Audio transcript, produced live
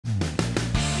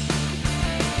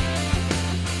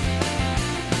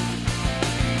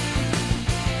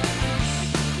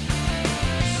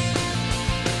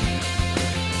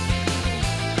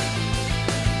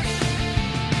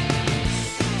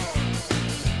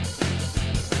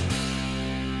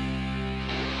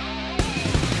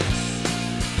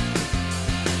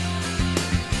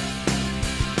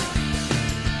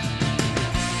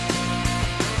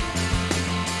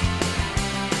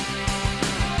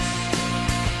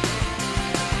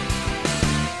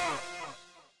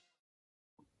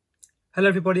Hello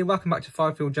everybody, welcome back to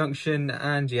Firefield Junction,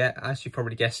 and yeah, as you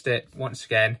probably guessed it, once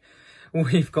again,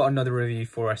 we've got another review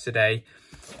for us today.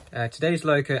 Today's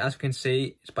loco, as we can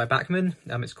see, is by Bachmann.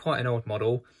 It's quite an old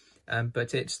model,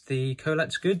 but it's the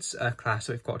collet goods class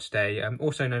that we've got today,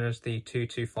 also known as the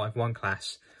 2251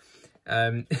 class.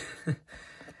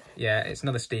 Yeah, it's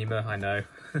another steamer, I know.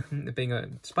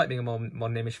 Despite being a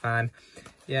modern image fan,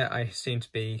 yeah, I seem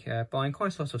to be buying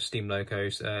quite a lot of steam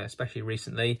locos, especially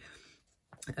recently.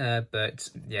 But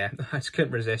yeah, I just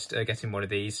couldn't resist getting one of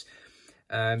these.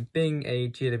 Being a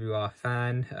GWR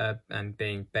fan and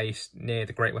being based near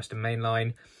the Great Western Main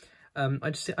Line,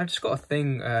 I just got a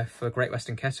thing for Great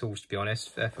Western kettles, to be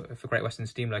honest, for Great Western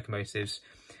steam locomotives.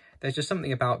 There's just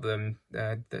something about them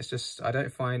that's just, I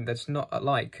don't find, that's not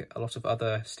like a lot of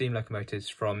other steam locomotives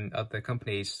from other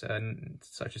companies,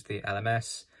 such as the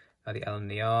LMS, the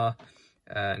LNER,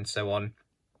 and so on.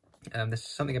 There's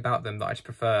something about them that I just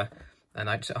prefer. And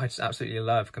I just absolutely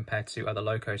love compared to other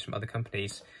locos from other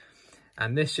companies.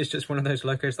 And this is just one of those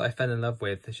locos that I fell in love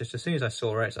with. It's just as soon as I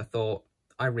saw it, I thought,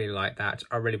 I really like that.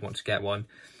 I really want to get one.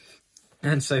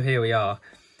 And so here we are.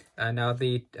 Now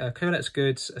the collet's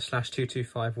goods /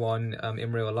 2251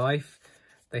 in real life,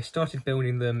 they started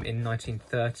building them in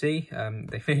 1930.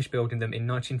 They finished building them in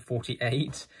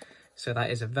 1948. So that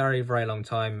is a very, very long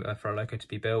time for a loco to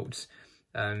be built.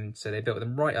 So they built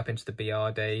them right up into the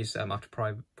BR days after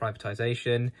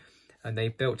privatisation, and they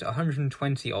built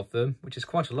 120 of them, which is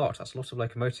quite a lot. That's a lot of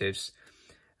locomotives.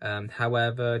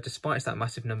 However, despite that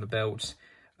massive number built,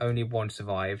 only one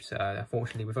survived.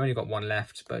 Unfortunately, we've only got one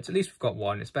left, but at least we've got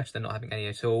one. It's better than not having any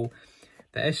at all.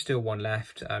 There is still one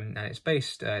left, and it's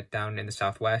based down in the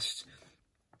southwest.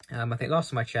 I think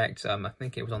last time I checked, I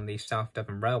think it was on the South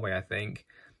Devon Railway, I think.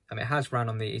 It has ran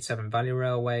on the Severn Valley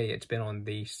Railway. It's been on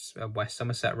the West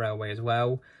Somerset Railway as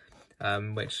well,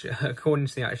 which, according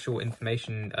to the actual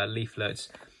information leaflet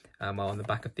on the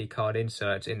back of the card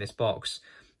insert in this box,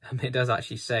 it does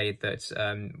actually say that,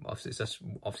 obviously, it's just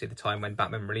obviously the time when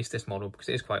Bachmann released this model, because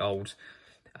it is quite old.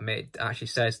 It actually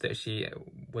says that she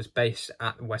was based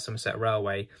at West Somerset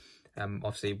Railway,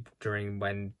 obviously during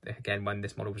when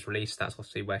this model was released. That's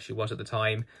obviously where she was at the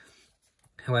time.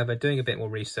 However, doing a bit more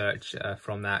research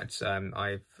from that,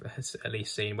 I've at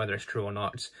least seen whether it's true or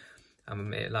not.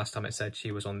 Last time it said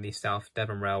she was on the South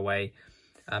Devon Railway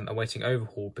awaiting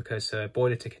overhaul because her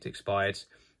boiler ticket expired.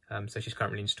 So she's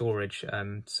currently in storage.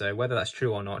 So whether that's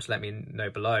true or not, let me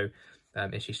know below.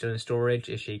 Is she still in storage?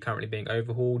 Is she currently being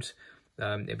overhauled?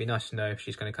 It'd be nice to know if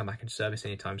she's going to come back into service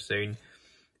anytime soon.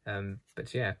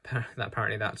 But yeah,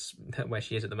 apparently that's where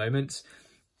she is at the moment.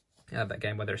 But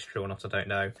again, whether it's true or not, I don't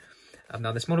know.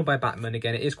 Now, this model by Bachmann,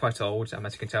 again, it is quite old.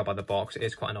 As you can tell by the box, it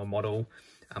is quite an old model.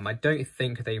 I don't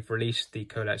think they've released the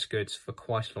collet goods for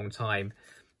quite a long time.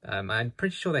 I'm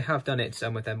pretty sure they have done it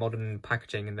with their modern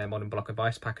packaging and their modern block of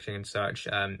ice packaging and such,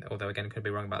 although, again, I could be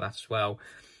wrong about that as well.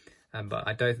 But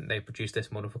I don't think they've produced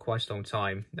this model for quite a long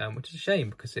time, which is a shame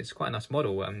because it's quite a nice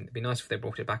model. It'd be nice if they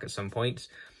brought it back at some point.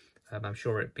 I'm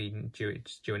sure it'd be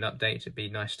due an update. It'd be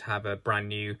nice to have a brand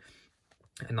new,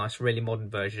 a nice, really modern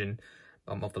version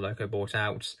of the loco bought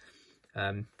out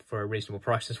for a reasonable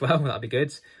price as well. That'd be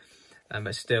good.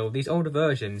 But still, these older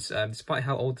versions, despite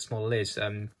how old this model is,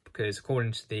 because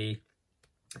according to the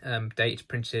date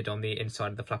printed on the inside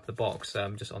of the flap of the box,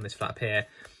 just on this flap here,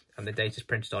 and the date is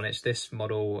printed on it, this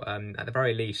model, at the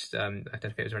very least, I don't know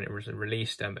if it was when it was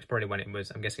released, but it's probably when it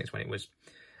was, I'm guessing it's when it was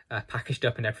packaged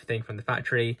up and everything from the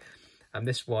factory.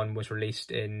 This one was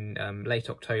released in late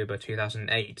October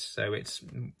 2008, so it's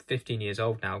 15 years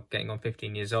old now, getting on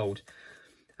 15 years old,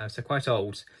 so quite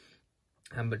old.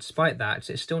 But despite that,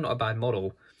 it's still not a bad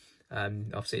model.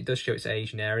 Obviously, it does show its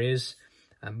age in areas,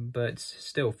 but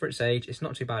still, for its age, it's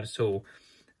not too bad at all.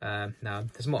 Now,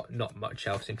 there's not much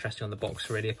else interesting on the box,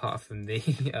 really, apart from the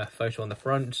photo on the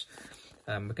front.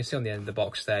 We can see on the end of the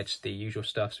box there, just the usual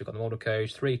stuff. So we've got the model code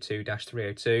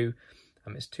 32-302.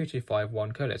 It's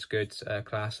 2251 collet goods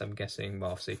class. I'm guessing,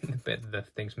 well, obviously, a bit of the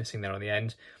things missing there on the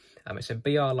end. It's in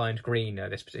BR lined green,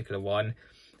 this particular one.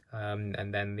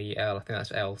 And then the L, I think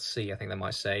that's LC, I think they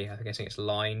might say. I'm guessing it's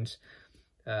lined.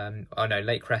 Oh no,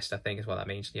 late crest, I think is what that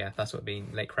means. Yeah, that's what it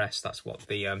means, late crest. That's what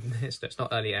the, it's not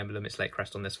early emblem, it's late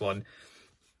crest on this one.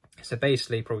 So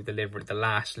basically, probably the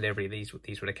last delivery these would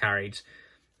have carried.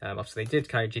 Obviously, they did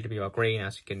carry GWR green,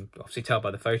 as you can obviously tell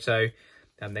by the photo.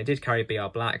 They did carry BR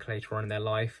black later on in their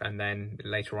life, and then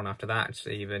later on after that,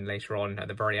 even later on at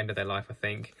the very end of their life, I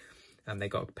think, they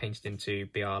got painted into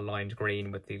BR lined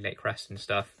green with the late crest and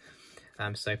stuff.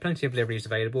 So plenty of liveries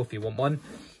available if you want one.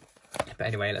 But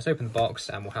anyway, let's open the box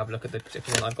and we'll have a look at the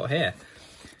particular one I've got here.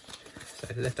 So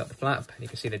lift up the flap and you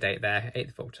can see the date there, 8th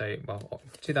of October, well,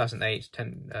 2008,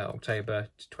 10 October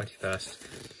to 21st.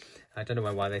 I don't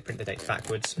know why they print the dates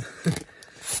backwards,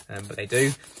 but they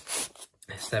do.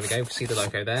 So there we go, we see the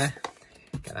logo there.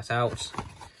 Get that out.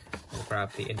 We'll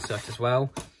grab the insert as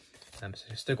well. So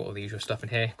we've still got all the usual stuff in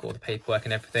here, got all the paperwork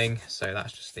and everything. So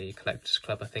that's just the Collectors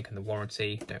Club, I think, and the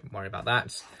warranty. Don't worry about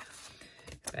that.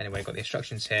 But anyway, got the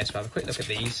instructions here, so have a quick look at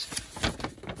these.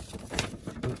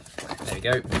 There we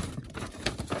go.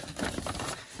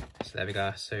 So there we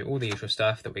go. So all the usual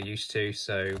stuff that we're used to.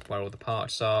 So where all the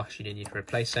parts are, should you need to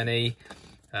replace any.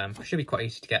 Should be quite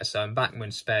easy to get some.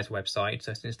 Bachmann spares website,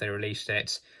 so since they released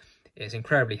it, it's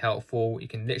incredibly helpful. You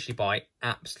can literally buy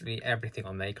absolutely everything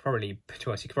on there. You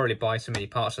could probably buy so many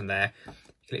parts on there. You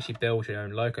can literally build your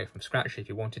own logo from scratch if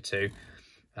you wanted to.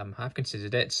 I've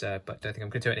considered it, but don't think I'm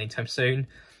going to do it anytime soon.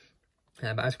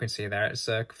 But as you can see there, it's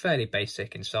fairly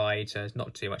basic inside. There's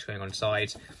not too much going on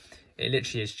inside. It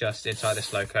literally is just inside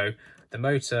this logo. The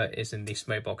motor is in the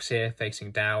smoke box here,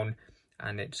 facing down,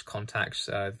 and it contacts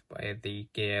the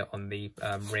gear on the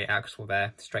rear axle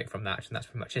there, straight from that, and that's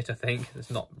pretty much it, I think. There's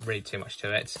not really too much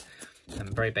to it.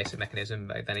 Very basic mechanism,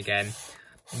 but then again,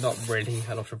 not really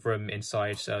a lot of room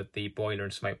inside the boiler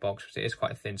and smoke box, because it is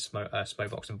quite a thin smoke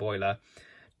box and boiler.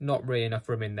 Not really enough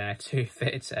room in there to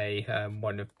fit a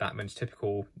one of Bachmann's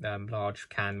typical large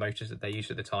can motors that they used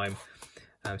at the time.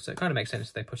 So it kind of makes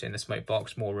sense they put it in the smoke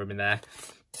box, more room in there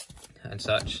and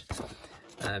such.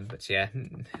 But yeah,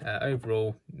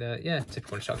 overall, yeah,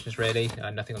 typical instructions really.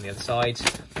 Nothing on the other side,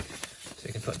 so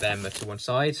you can put them to one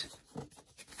side.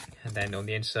 And then on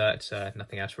the insert,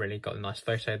 nothing else really. Got a nice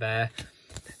photo there.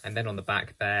 And then on the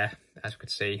back there, as you can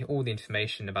see, all the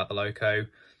information about the loco.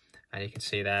 And you can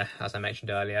see there, as I mentioned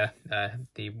earlier,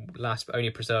 the last but only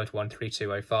preserved one,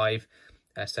 3205,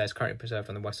 says currently preserved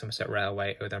on the West Somerset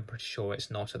Railway, although I'm pretty sure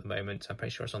it's not at the moment. I'm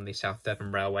pretty sure it's on the South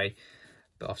Devon Railway.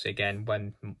 But obviously, again,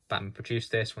 when Bachmann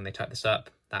produced this, when they typed this up,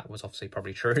 that was obviously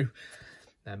probably true.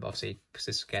 But obviously, because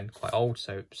this is, again, quite old,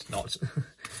 so it's not.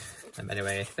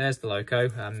 Anyway, there's the loco.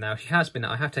 Now,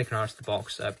 I have taken her out of the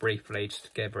box briefly, just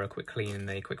to give her a quick clean and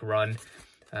a quick run.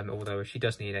 Although she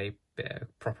does need a bit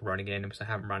of proper running in, because I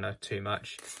haven't run her too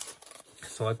much.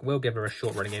 So I will give her a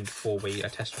short running in before we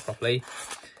test her properly.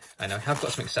 And I have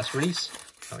got some accessories,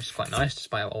 which is quite nice,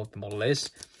 despite how old the model is.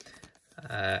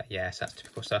 Yeah, so that's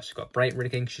typical stuff. So you've got brake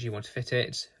rigging, should you want to fit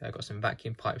it. I've got some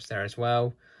vacuum pipes there as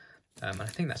well. And I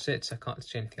think that's it. So I can't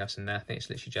see anything else in there. I think it's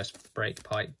literally just brake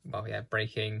pipe, well, yeah,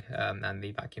 braking and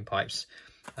the vacuum pipes.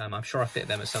 I'm sure I'll fit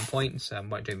them at some point. So I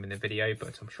won't do them in the video,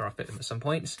 but I'm sure I'll fit them at some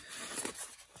point.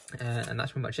 And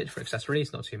that's pretty much it for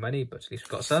accessories. Not too many, but at least we've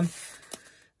got some.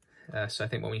 So I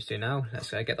think what we need to do now,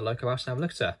 let's get the loco out and have a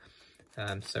look at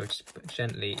her. So just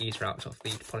gently ease her out of the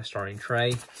polystyrene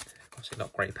tray. Obviously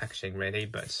not great packaging really,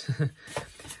 but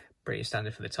pretty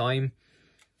standard for the time.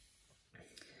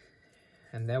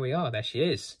 And there we are, there she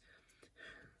is.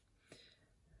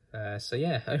 So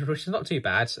yeah, overall she's not too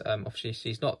bad. Obviously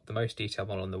she's not the most detailed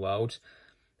model in the world,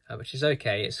 which is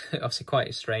okay. It's obviously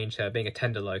quite strange being a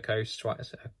tender loco,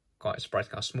 quite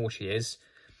surprised how small she is.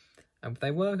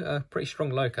 They were pretty strong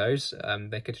locos.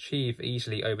 They could achieve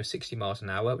easily over 60 miles an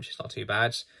hour, which is not too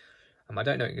bad. I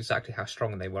don't know exactly how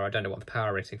strong they were. I don't know what the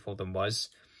power rating for them was.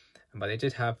 But they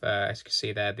did have, as you can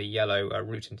see there, the yellow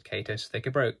route indicator. So they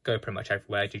could go pretty much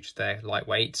everywhere due to their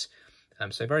lightweight.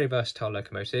 So very versatile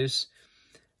locomotives.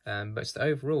 But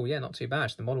overall, yeah, not too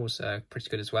bad. The model's pretty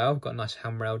good as well. Got a nice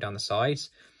handrail down the sides.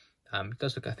 It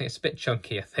does look, I think it's a bit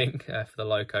chunky, I think, for the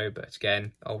loco. But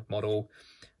again, old model,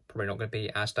 probably not going to be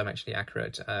as dimensionally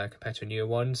accurate compared to newer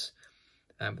ones.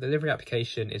 But the livery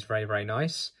application is very, very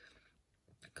nice.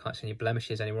 Can't see any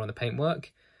blemishes anywhere on the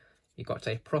paintwork. You've got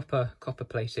a proper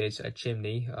copper-plated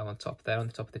chimney on top there, on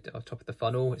top of the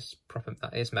funnel. It's proper.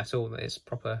 That is metal. It's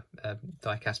proper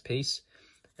die-cast piece.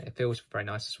 It feels very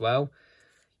nice as well.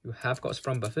 You have got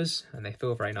sprung buffers, and they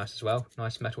feel very nice as well.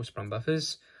 Nice metal sprung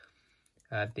buffers.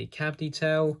 The cab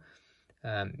detail,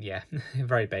 yeah,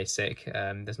 very basic.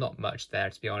 There's not much there,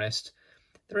 to be honest.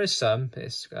 There is some.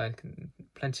 It's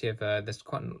plenty of. There's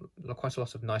quite a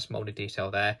lot of nice moulded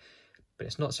detail there. But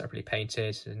it's not separately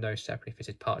painted. There's no separately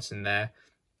fitted parts in there.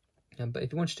 But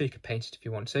if you wanted to, you could paint it if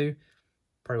you want to.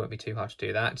 Probably won't be too hard to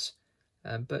do that.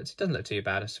 But it doesn't look too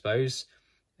bad, I suppose.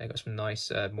 They've got some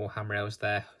nice more handrails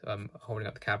there holding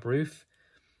up the cab roof.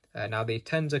 Now the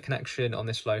tender connection on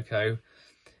this loco,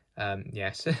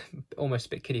 yes, almost a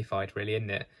bit kiddified really, isn't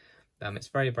it? It's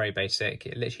very, very basic.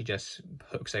 It literally just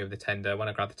hooks over the tender. When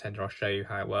I grab the tender, I'll show you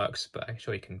how it works, but I'm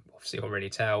sure you can obviously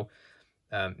already tell.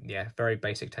 Yeah, very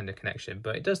basic tender connection,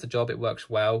 but it does the job. It works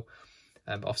well.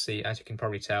 But obviously, as you can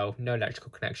probably tell, no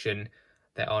electrical connection,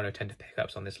 there are no tender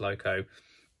pickups on this loco,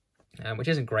 which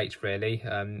isn't great really.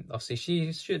 Obviously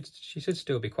she should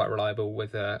still be quite reliable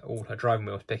with all her driving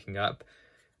wheels picking up,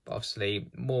 but obviously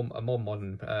a more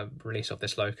modern release of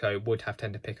this loco would have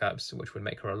tender pickups, which would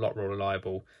make her a lot more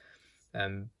reliable.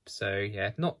 So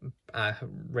yeah, not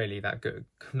really that good,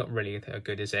 not really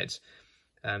good, is it?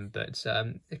 But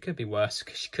it could be worse,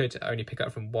 because she could only pick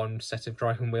up from one set of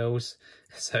driving wheels,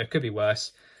 so it could be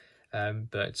worse.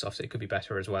 But obviously it could be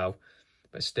better as well.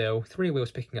 But still, 3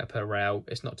 wheels picking up her rail,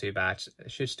 it's not too bad.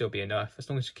 It should still be enough. As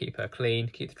long as you keep her clean,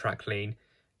 keep the track clean,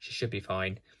 she should be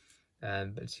fine.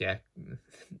 But yeah,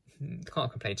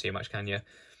 can't complain too much, can you?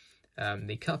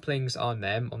 The couplings are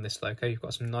NEM on this loco. You've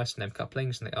got some nice NEM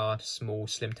couplings, and they are small,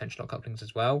 slim tension lock couplings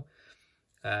as well.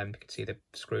 You can see the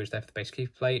screws there for the base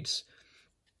keep plates.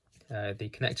 The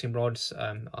connecting rods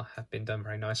have been done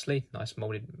very nicely.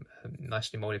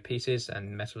 Nicely molded pieces,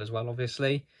 and metal as well,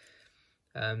 obviously.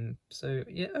 So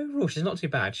yeah, overall she's not too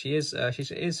bad. She is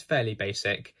fairly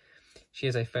basic. She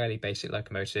is a fairly basic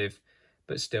locomotive,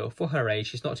 but still, for her age,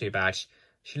 she's not too bad.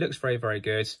 She looks very, very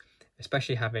good,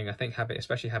 especially having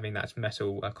that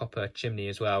metal copper chimney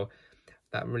as well.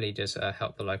 That really does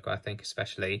help the loco, I think,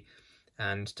 especially.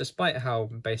 And despite how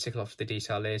basic a lot of the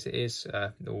detail is, it is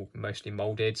all mostly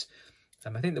moulded.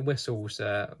 I think the whistles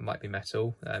might be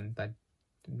metal. I'm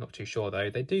not too sure though.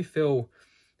 They do feel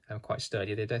quite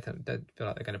sturdy. They don't feel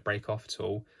like they're going to break off at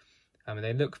all. And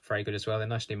they look very good as well. They're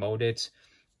nicely moulded.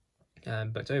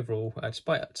 But overall,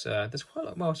 despite there's quite a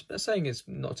lot, well, saying it's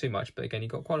not too much, but again,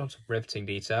 you've got quite a lot of riveting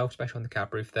detail, especially on the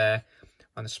cab roof there,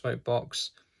 on the smoke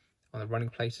box, on the running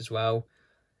plate as well.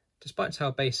 Despite how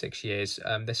basic she is,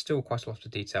 there's still quite a lot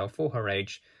of detail for her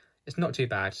age. It's not too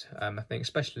bad. I think,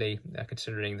 especially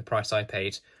considering the price I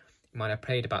paid. I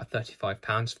paid about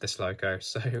 £35 for this loco,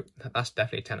 so that's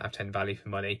definitely 10 out of 10 value for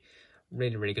money.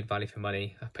 Really, really good value for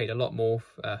money. I paid a lot more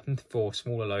for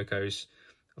smaller locos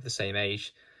of the same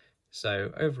age.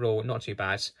 So overall, not too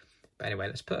bad. But anyway,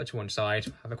 let's put her to one side,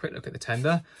 have a quick look at the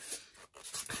tender.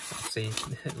 See,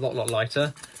 a lot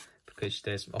lighter, because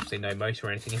there's obviously no motor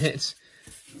or anything in it.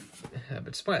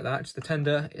 But despite that, the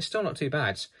tender is still not too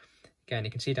bad. Again,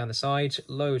 you can see down the side,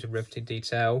 loads of riveted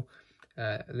detail.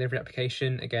 Livery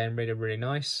application, again, really, really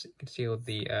nice. You can see all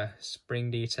the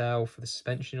spring detail for the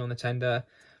suspension on the tender.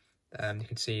 You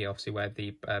can see, obviously, where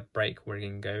the brake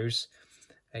rigging goes.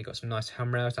 You've got some nice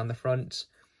handrails down the front.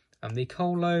 The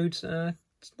coal load,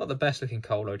 it's not the best looking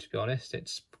coal load, to be honest.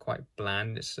 It's quite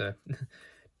bland. It's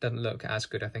doesn't look as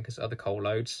good, I think, as other coal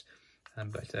loads.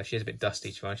 But she is a bit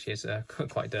dusty, to be honest. She is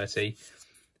quite dirty.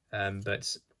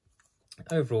 But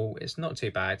overall, it's not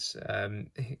too bad.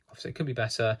 Obviously, it could be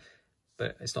better,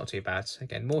 but it's not too bad.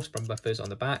 Again, more sprung buffers on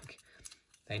the back.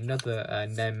 Another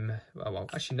NEM. Oh, well,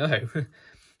 actually, no.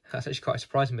 That's actually quite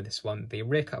surprising with this one. The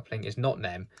rear coupling is not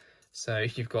NEM. So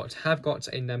you've got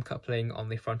a NEM coupling on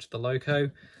the front of the loco,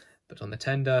 but on the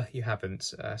tender you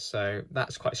haven't. So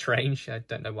that's quite strange. I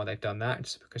don't know why they've done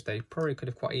that, because they probably could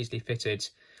have quite easily fitted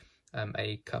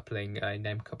a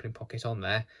NEM coupling pocket on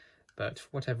there, but for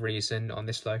whatever reason on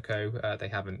this loco they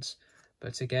haven't.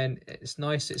 But again, it's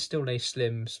nice. It's still a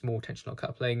slim, small tension lock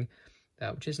coupling,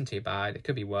 which isn't too bad. It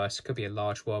could be worse. It could be a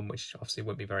large one, which obviously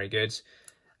wouldn't be very good.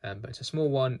 But a small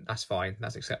one, that's fine.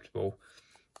 That's acceptable.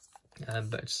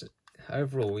 But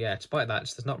overall, yeah, despite that,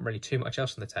 there's not really too much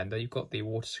else on the tender. You've got the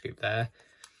water scoop there.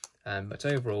 But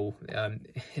overall,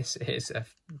 it's a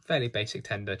fairly basic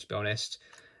tender, to be honest.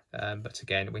 But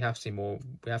again, we have seen more.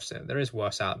 There is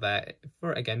worse out there.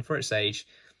 For its age,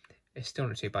 it's still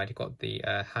not too bad. You've got the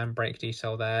handbrake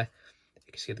detail there.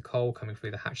 You can see the coal coming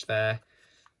through the hatch there.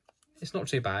 It's not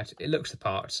too bad. It looks the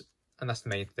part, and that's the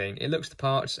main thing. It looks the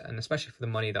part, and especially for the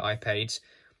money that I paid,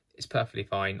 it's perfectly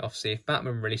fine. Obviously, if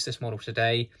Bachmann released this model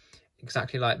today,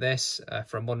 exactly like this,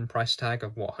 for a modern price tag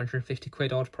of what, 150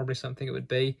 quid odd, probably something it would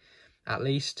be, at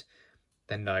least,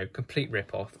 then no, complete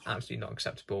rip-off, absolutely not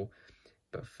acceptable.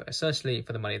 But certainly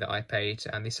for the money that I paid,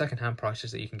 and the second-hand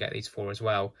prices that you can get these for as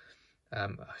well. So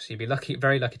you'd be lucky,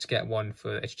 very lucky to get one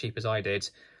for as cheap as I did.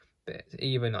 But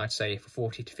even, I'd say, for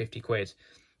 40 to 50 quid,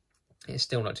 it's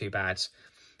still not too bad.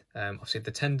 Obviously,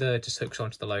 the tender just hooks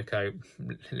onto the loco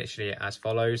literally as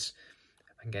follows.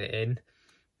 If I can get it in.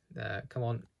 Come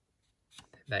on.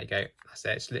 There you go. That's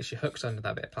it. It's literally hooks under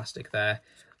that bit of plastic there.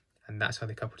 And that's how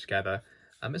they couple together.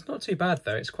 It's not too bad,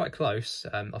 though. It's quite close.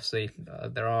 Obviously,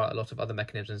 there are a lot of other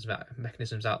mechanisms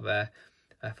out there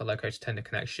for loco to tender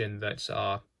connection that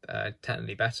are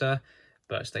technically better,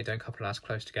 but they don't couple as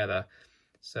close together.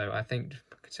 So I think,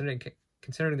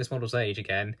 considering this model's age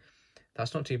again,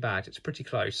 that's not too bad. It's pretty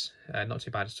close. Not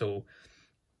too bad at all.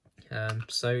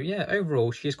 So yeah,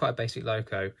 overall, she is quite a basic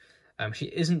loco. She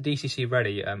isn't DCC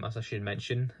ready, as I should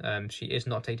mention. She is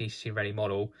not a DCC ready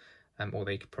model,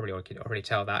 although you could probably already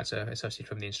tell that, especially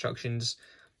from the instructions.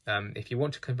 If you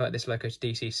want to convert this loco to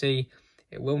DCC,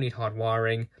 it will need hard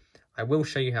wiring. I will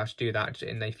show you how to do that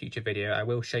in a future video. I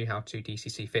will show you how to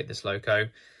DCC fit this loco.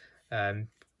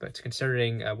 But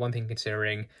considering, one thing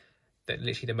considering, that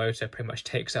literally the motor pretty much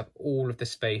takes up all of the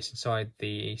space inside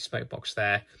the smoke box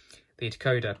there, the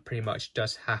decoder pretty much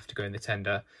does have to go in the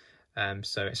tender.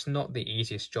 So it's not the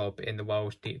easiest job in the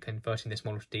world converting this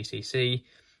model to DCC.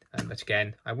 But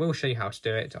again, I will show you how to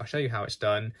do it. I'll show you how it's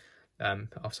done.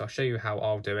 Obviously, I'll show you how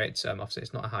I'll do it. Obviously,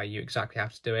 it's not how you exactly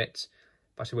have to do it,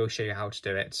 but I will show you how to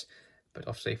do it. But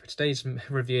obviously, for today's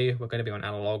review, we're going to be on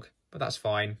analog, but that's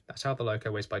fine. That's how the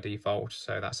loco is by default.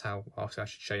 So that's how, obviously, I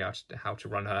should show you how to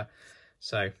run her.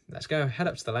 So let's go head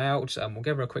up to the layout. We'll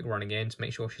give her a quick running in to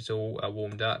make sure she's all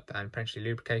warmed up and potentially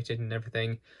lubricated and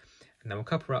everything. And then we'll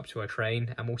couple her up to her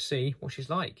train and we'll see what she's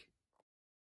like.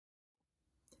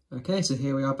 Okay, so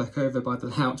here we are back over by the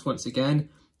layout once again.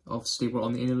 Obviously we're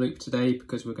on the inner loop today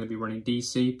because we're going to be running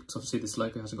DC, because obviously this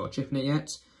loco hasn't got a chip in it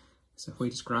yet. So if we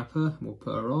just grab her, we'll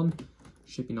put her on.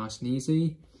 Should be nice and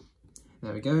easy.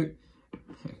 There we go.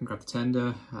 I can grab the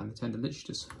tender, and the tender literally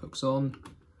just hooks on.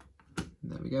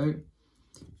 There we go.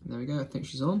 There we go, I think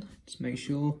she's on. Just make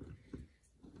sure.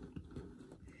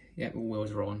 Yep, all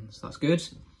wheels are on, so that's good.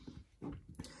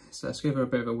 So let's give her a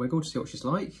bit of a wiggle to see what she's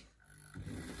like.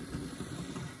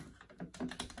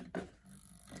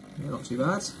 Yeah, not too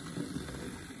bad.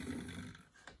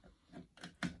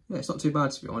 Yeah, it's not too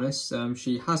bad to be honest.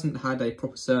 She hasn't had a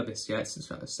proper service yet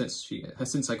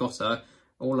since I got her.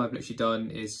 All I've literally done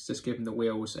is just given the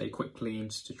wheels a quick clean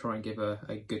to try and give her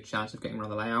a good chance of getting around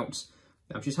the layout.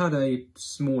 She's had a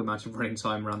small amount of running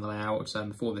time around the layout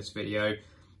before this video,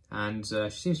 and she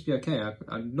seems to be okay.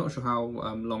 I'm not sure how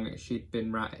long since she'd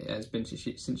been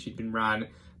ran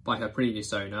by her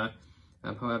previous owner.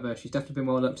 However, she's definitely been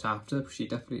well looked after.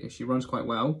 She runs quite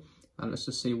well. And let's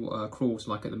just see what her crawl's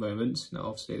like at the moment. Now,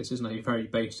 obviously, this isn't a very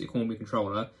basic Hornby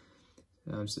controller,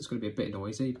 so it's going to be a bit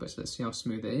noisy. But let's see how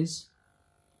smooth it is.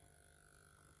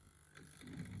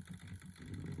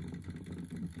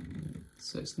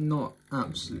 So it's not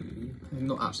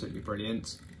absolutely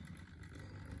brilliant.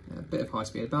 A bit of high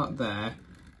speed about there.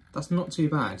 That's not too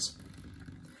bad.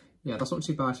 Yeah, that's not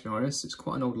too bad to be honest. It's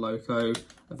quite an old loco,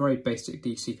 a very basic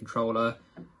DC controller.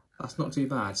 That's not too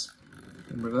bad.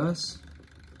 In reverse.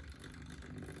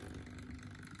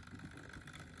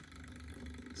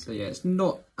 So yeah, it's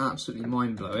not absolutely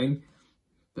mind-blowing,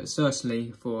 but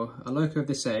certainly for a loco of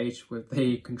this age with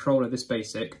the controller this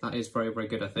basic, that is very, very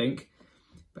good, I think.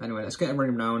 But anyway, let's get her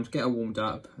running around, get her warmed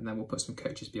up, and then we'll put some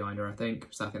coaches behind her, I think.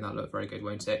 So I think that'll look very good,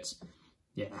 won't it?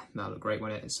 Yeah, that'll look great,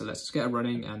 won't it? So let's just get her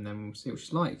running and then we'll see what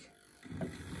she's like.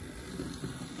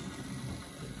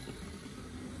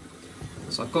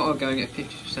 So I've got her going at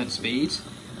 50% speed,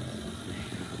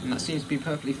 and that seems to be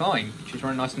perfectly fine. She's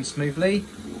running nice and smoothly.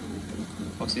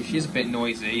 Obviously she is a bit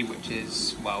noisy, which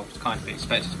is, well, it's kind of to be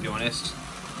expected to be honest.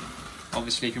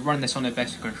 Obviously if you run this on a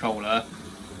better controller,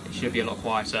 it should be a lot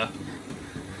quieter.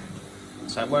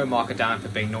 So I won't mark her down for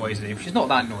being noisy. She's not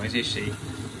that noisy, is she?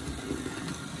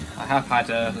 I have had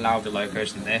louder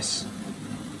locos than this.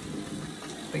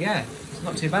 But yeah, it's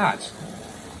not too bad.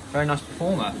 Very nice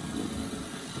performer.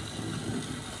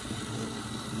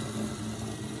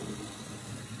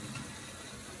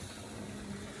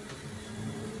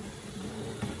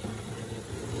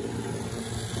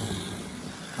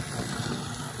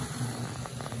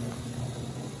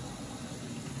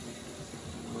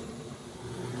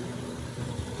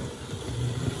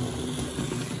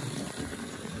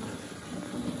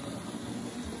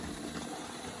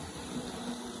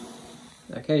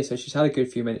 Okay, so she's had a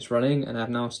good few minutes running, and I've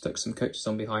now stuck some coaches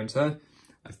on behind her.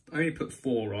 I've only put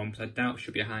 4 on, because I doubt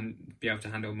she'll be able to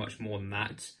handle much more than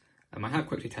that. I have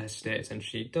quickly tested it, and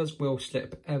she will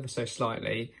slip ever so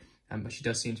slightly, but she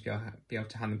does seem to be able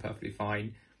to handle them perfectly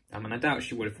fine. And I doubt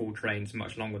she would have hauled trains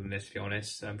much longer than this, to be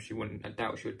honest. I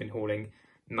doubt she would have been hauling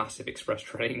massive express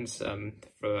trains for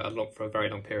a very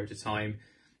long period of time.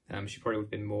 She probably would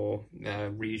have been more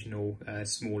regional,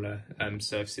 smaller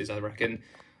services, I reckon.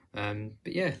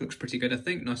 But yeah, looks pretty good, I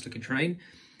think. Nice looking train.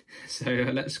 So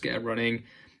let's get her running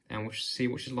and we'll see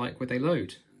what she's like with a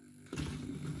load.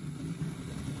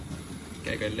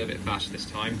 Gotta go a little bit faster this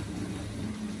time.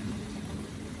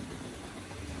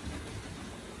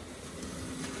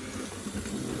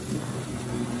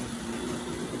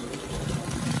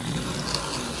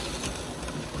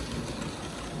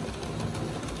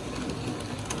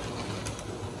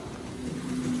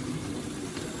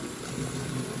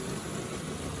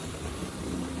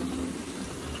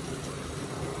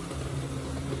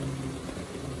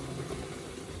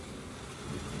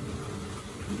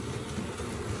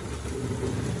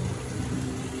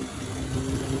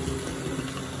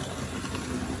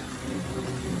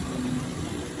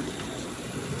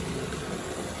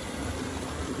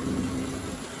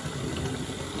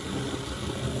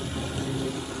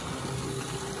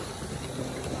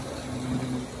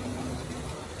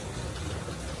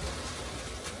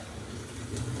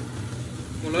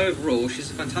 overall, she's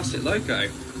a fantastic loco.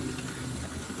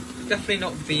 Definitely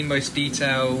not the most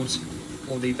detailed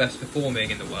or the best performing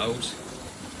in the world,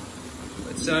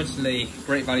 but certainly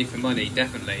great value for money,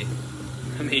 definitely.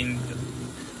 I mean,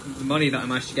 the money that I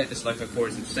managed to get this loco for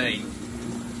is insane.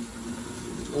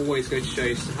 It's always good to show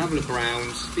you to have a look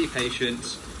around, be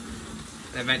patient,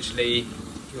 and eventually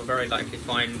you'll very likely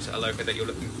find a loco that you're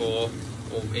looking for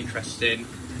or interested in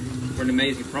for an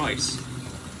amazing price.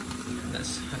 I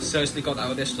certainly got that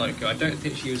with this loco. I don't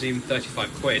think she was even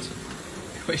 35 quid,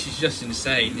 which is just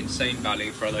insane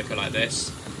value for a loco like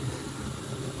this.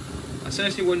 I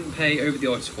certainly wouldn't pay over the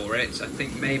odds for it. I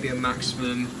think maybe a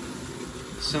maximum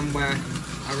somewhere,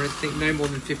 I would think no more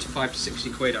than 55 to 60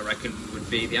 quid I reckon would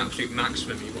be the absolute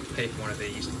maximum you want to pay for one of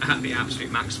these, at the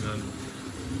absolute maximum.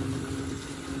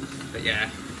 But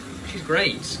yeah, she's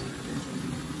great.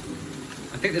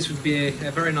 I think this would be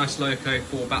a very nice loco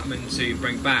for Bachmann to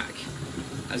bring back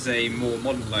as a more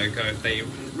modern loco. If they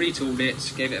retooled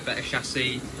it, gave it a better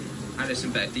chassis, added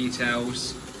some better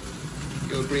details,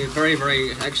 it would be a very,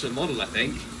 very excellent model, I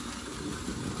think.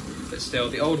 But still,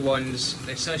 the old ones,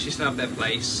 they certainly still have their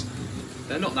place.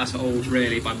 They're not that old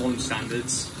really by modern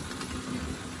standards,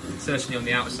 certainly on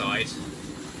the outside.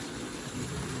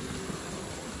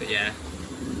 But yeah,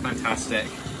 fantastic.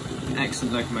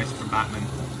 Excellent locomotive from Bachmann.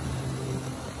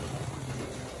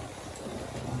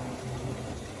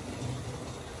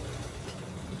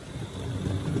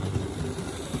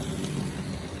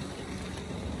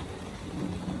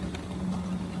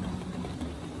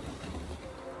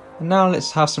 And now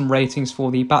let's have some ratings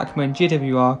for the Bachmann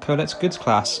GWR collet goods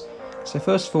class. So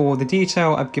first of all, the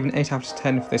detail, I've given 8 out of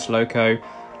 10 for this loco.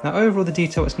 Now overall the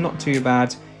detail is not too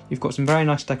bad. You've got some very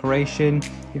nice decoration,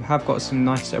 you have got some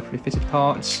nice separately fitted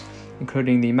parts,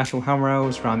 including the metal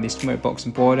handrails around the smoke box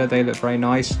and boiler, they look very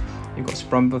nice. You've got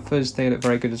sprung buffers, they look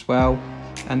very good as well.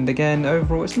 And again,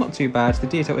 overall it's not too bad, the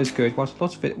detail is good. Whilst a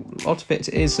lot of it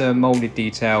is moulded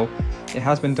detail, it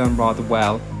has been done rather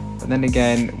well. But then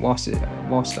again, whilst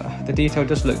the detail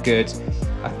does look good,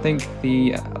 I think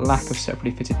the lack of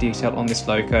separately fitted detail on this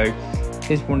loco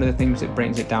is one of the things that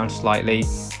brings it down slightly.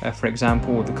 For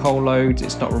example, the coal load,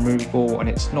 it's not removable and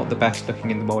it's not the best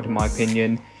looking in the world in my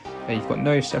opinion. You've got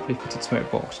no separately fitted smoke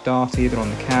box dart either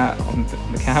on the cab,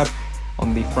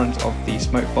 on the front of the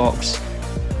smoke box.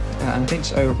 And I think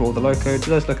so overall the loco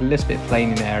does look a little bit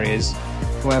plain in areas.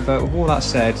 However, with all that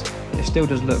said, it still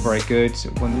does look very good.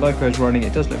 When the loco is running,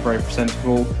 it does look very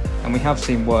presentable, and we have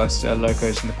seen worse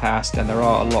locos in the past, and there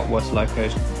are a lot worse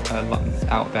locos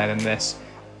out there than this.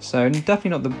 So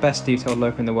definitely not the best detailed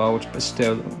loco in the world, but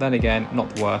still, then again,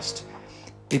 not the worst.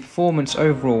 The performance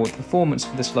overall, the performance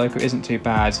for this loco isn't too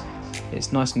bad.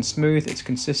 It's nice and smooth, it's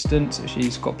consistent,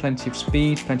 she's got plenty of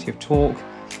speed, plenty of torque,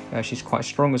 she's quite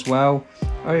strong as well.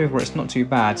 Overall, it's not too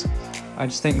bad. I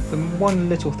just think the one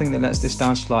little thing that lets this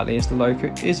down slightly is the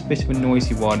loco is a bit of a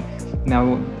noisy one.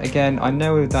 Now again, I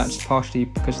know that's partially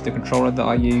because of the controller that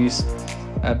I use,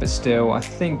 but still I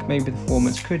think maybe the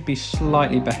performance could be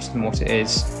slightly better than what it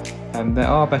is. There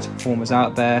are better performers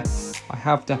out there. I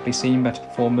have definitely seen better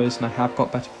performers and I have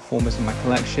got better performers in my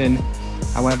collection.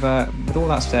 However, with all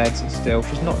that said, still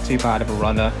she's not too bad of a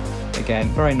runner. Again,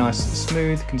 very nice,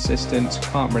 smooth, consistent,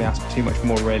 can't really ask for too much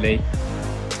more really.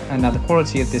 And now the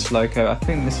quality of this loco, I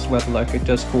think this is where the loco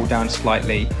does fall down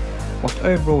slightly. Whilst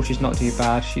overall she's not too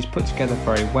bad, she's put together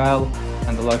very well,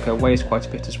 and the loco weighs quite a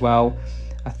bit as well.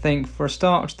 I think for a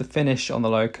start, the finish on the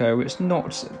loco, it's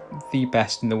not the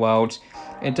best in the world.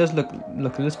 It does look a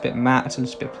little bit matte, a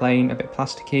little bit plain, a bit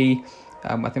plasticky.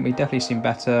 I think we've definitely seen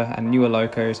better, and newer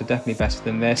locos are definitely better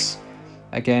than this.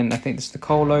 Again, I think this is the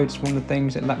coal load, it's one of the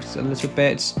things it lacks a little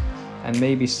bit. And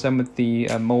maybe some of the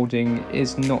moulding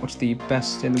is not the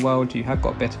best in the world. You have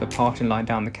got a bit of a parting line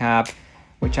down the cab,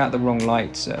 which at the wrong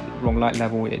light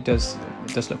level, it does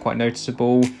look quite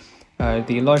noticeable.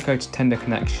 The loco to tender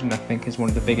connection, I think, is one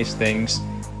of the biggest things.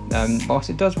 Whilst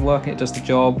it does work and it does the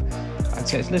job, I'd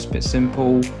say it's a little bit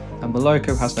simple. The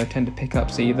loco has no tender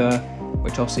pickups either,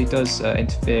 which obviously does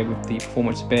interfere with the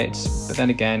performance a bit. But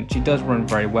then again, she does run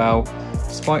very well,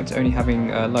 despite only having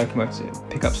locomotive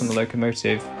pickups on the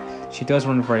locomotive. She does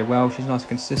run very well, she's nice and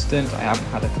consistent, I haven't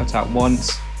had her cut out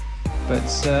once,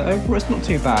 but overall it's not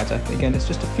too bad. Again, it's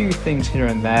just a few things here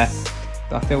and there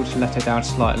that I feel just let her down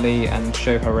slightly and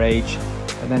show her age.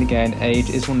 But then again, age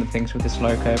is one of the things with this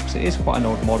loco, because it is quite an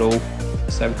old model,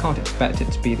 so we can't expect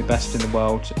it to be the best in the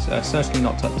world. It's certainly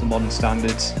not up to modern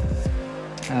standards,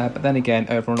 but then again,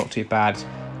 overall not too bad.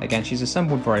 Again, she's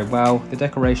assembled very well, the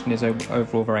decoration is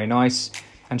overall very nice,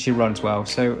 and she runs well,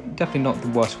 so definitely not the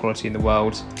worst quality in the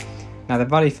world. Now the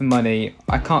value for money,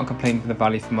 I can't complain for the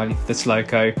value for money for this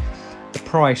loco. the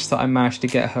price that I managed to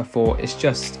get her for is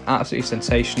just absolutely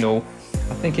sensational.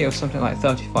 I think it was something like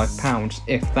 £35,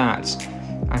 if that.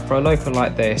 And for a loco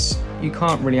like this, you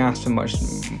can't really ask for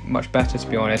much better, to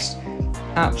be honest.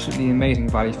 Absolutely amazing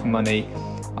value for money.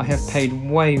 I have paid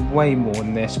way more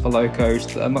than this for locos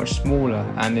that are much smaller,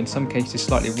 and in some cases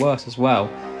slightly worse as well.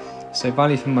 So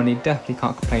value for money, definitely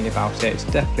can't complain about it. It's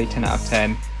definitely 10 out of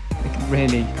 10. I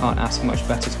really can't ask for much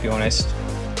better, to be honest.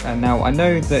 And now I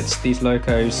know that these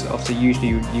locos, obviously usually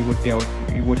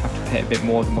you would have to pay a bit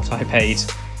more than what I paid,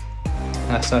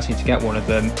 certainly to get one of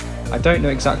them. I don't know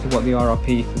exactly what the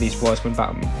RRP for these was when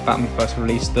Bachmann first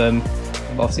released them.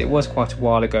 But obviously it was quite a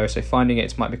while ago, so finding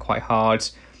it might be quite hard.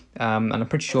 And I'm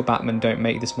pretty sure Bachmann don't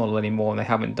make this model anymore, and they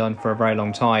haven't done for a very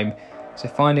long time. So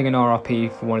finding an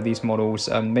RRP for one of these models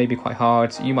may be quite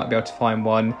hard. You might be able to find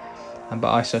one,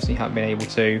 but I certainly haven't been able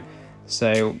to.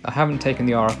 So I haven't taken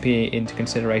the RRP into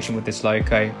consideration with this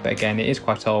loco, but again, it is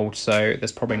quite old, so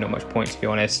there's probably not much point, to be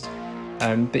honest.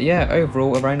 But yeah,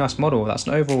 overall, a very nice model. That's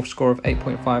an overall score of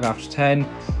 8.5 out of 10.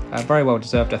 Very well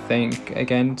deserved, I think.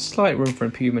 Again, slight room for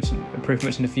improvements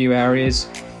in a few areas.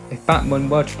 If Bachmann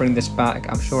were to bring this back,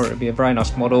 I'm sure it would be a very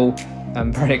nice model.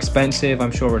 Very expensive,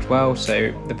 I'm sure, as well,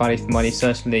 so the value for money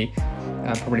certainly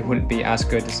probably wouldn't be as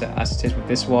good as it is with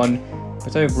this one.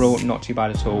 But overall, not too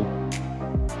bad at all.